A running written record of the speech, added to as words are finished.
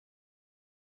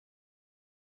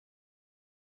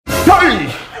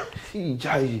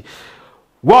Welcome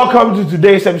to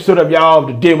today's episode of Yawa of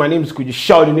the Day. My name is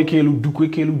Sheldon, aka Duku,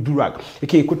 aka Durag,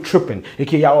 aka Tripping,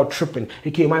 aka Yawa Tripping,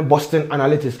 aka my Boston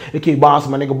Analytics, aka Bars,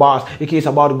 my nigga Bars, aka it's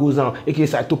about to go down, aka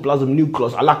Cytoplasm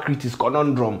Nucleus, Alacritus,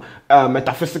 Conundrum,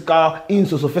 Metaphysical,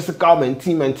 Insophistical,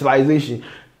 Mentalization.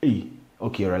 Hey,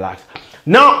 okay, relax.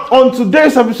 Now, on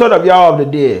today's episode of Yawa of the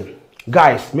Day,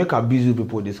 guys, make a busy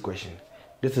people this question.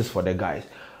 This is for the guys.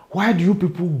 Why do you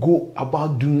people go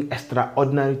about doing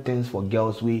extraordinary things for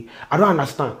girls? I don't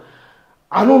understand.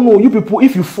 I don't know. You people,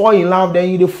 if you fall in love,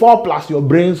 then you fall plus your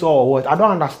brains or what? I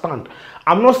don't understand.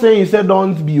 I'm not saying you said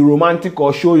don't be romantic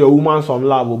or show your woman some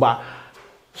love, but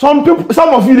some people,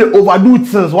 some of you, they overdo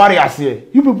things. What I say?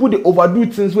 You people, they overdo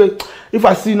things. Where if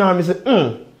I see now, I say,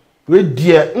 wait,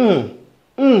 dear,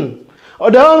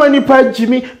 or the one you pay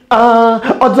Jimmy,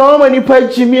 or the one you pay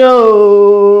Jimmy,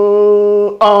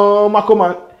 my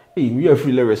command. Hey, we are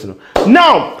free lyrics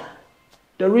now.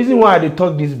 The reason why they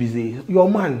talk this busy, your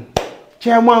man,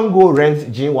 chairman go rent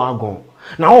G-Wagon.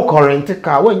 Now current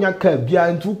car when you can be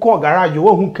into call garage, you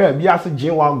who can be as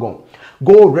G-Wagon.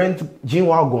 Go rent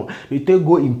G-Wagon. They take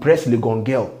go impress Legon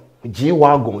girl.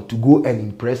 G-Wagon to go and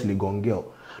impress Legon girl.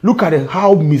 Look at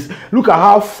how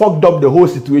fucked up the whole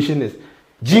situation is.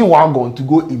 G-Wagon to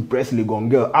go impress Legon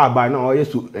girl. By now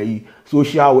yes,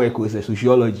 social work with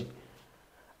sociology.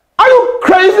 Are you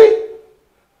crazy?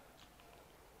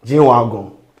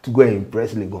 G-Wagon to go and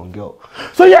impress Legon girl.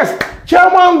 So yes,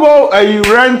 chairman go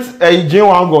rent a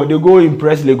G-Wagon. They go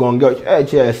impress Legon girl.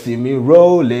 Hey, see me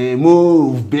roll,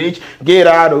 move, bitch, get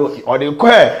out or they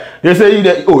call. They say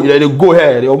they go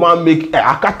ahead. They want make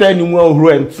I can't tell anyone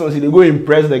rent. So they go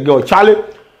impress the girl. Charlie.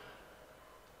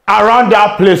 Around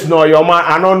that place now, your man,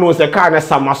 I don't know, the car is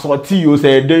some assorti, you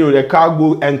say, the car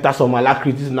go enter some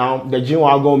alacrities now, the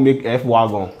G-Wagon make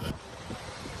F-Wagon.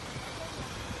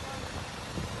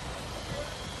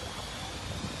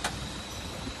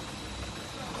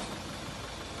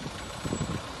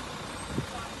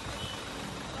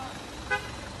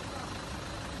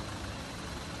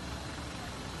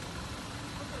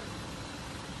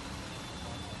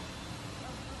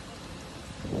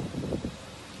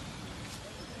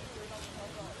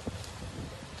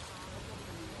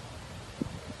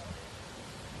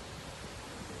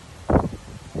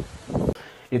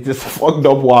 It is fucked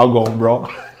up wagon, bro.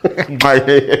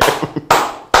 The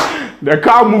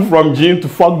car moved from G to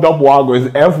fucked up wagon.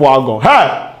 It's F-Wagon.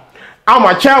 Hey!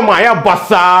 I'm a chairman. I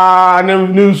basa.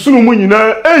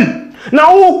 Hey!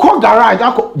 Now who call garage?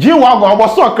 G-Wagon. I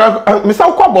was so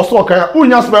Mr. Kwadwo. Who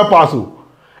has spare parts?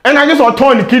 And I just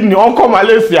turn the kidney. Uncle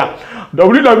Malaysia.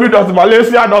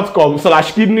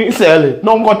 www.malaysia.com/kidney selling.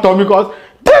 No more time because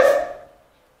this.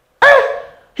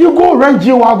 You go rent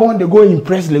G-Wagon, they go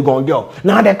impress Legon girl.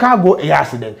 Now the car go a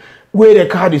accident. Where the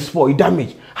car is for,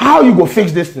 damage. How you go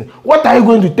fix this thing? What are you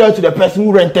going to tell to the person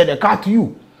who rented the car to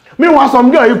you? Meanwhile,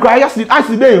 some girl you cry, accident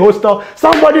in hostel.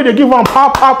 Somebody they give one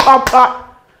pop.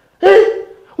 Hey,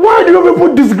 why do you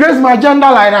people disgrace my gender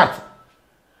like that?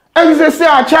 And they say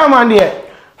our chairman there.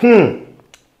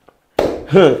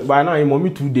 By now, you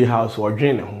mommy 2 day house or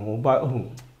draining.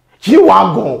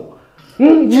 G-Wagon.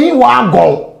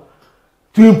 G-Wagon.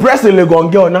 To impress the Legon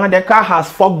girl, now the car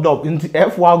has fucked up into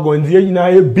F-Wagon,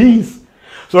 the beast.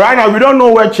 So right now we don't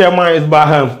know where chairman is by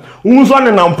him. Who's on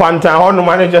the Nampanta, how the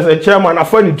manager said chairman a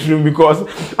funny dream because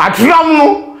I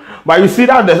travel. But you see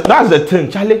that's the thing,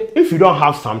 Charlie. If you don't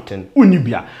have something,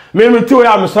 unibia. Maybe tell you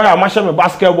I'm sorry, I'm my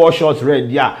basketball shorts red.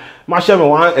 Yeah, my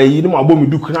one you know my bomb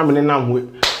do you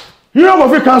know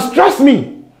if you can stress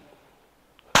me.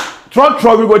 Truck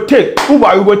we go take,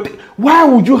 Uber we go take. Why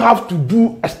would you have to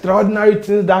do extraordinary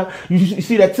things that you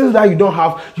see the things that you don't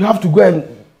have? You have to go and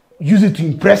use it to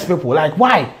impress people. Like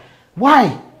why?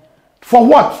 Why? For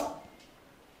what?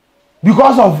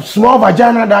 Because of small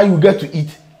vagina that you get to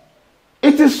eat.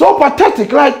 It is so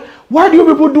pathetic. Like why do you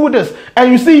people do this?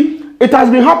 And you see, it has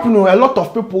been happening to a lot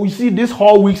of people. You see, these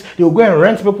whole weeks they will go and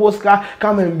rent people's car,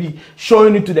 come and be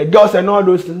showing it to the girls and all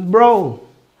those things, bro.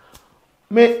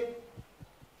 Me,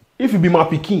 if you be my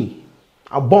pikin.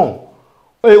 A bomb.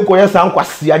 You go yes and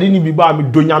kwasi. I didn't be bad. Me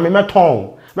donya me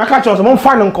meton. Me catch us. Mo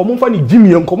fan nko. Mo fan Jimmy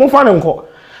nko. Mo fan nko.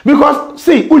 Because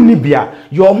see, unibia,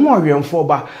 you're more reinforced,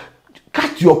 but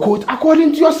cut your coat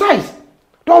according to your size.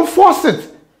 Don't force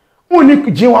it.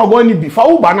 Uni G-Wagon ni be. Fa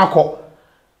ubanako.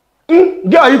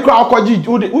 Girl, you cry kwa G.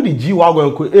 Who the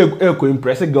G-Wagon ko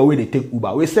impress a girl where they take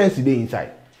Uber. We sense today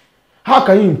inside. How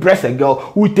can you impress a girl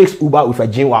who takes Uber with a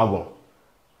G-Wagon?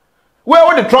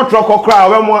 Where the truck or cry?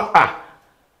 Where more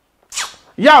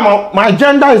yeah, my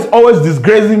gender is always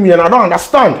disgracing me and I don't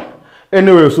understand.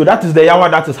 Anyway, so that is the Yawa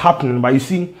that is happening. But you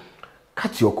see,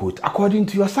 cut your coat according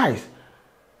to your size.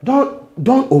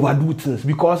 don't overdo things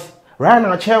because right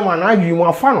now chairman I you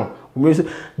more fun.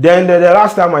 Then the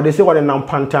last time they say what a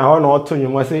nampantan or not to you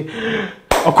must say,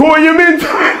 oh, you mean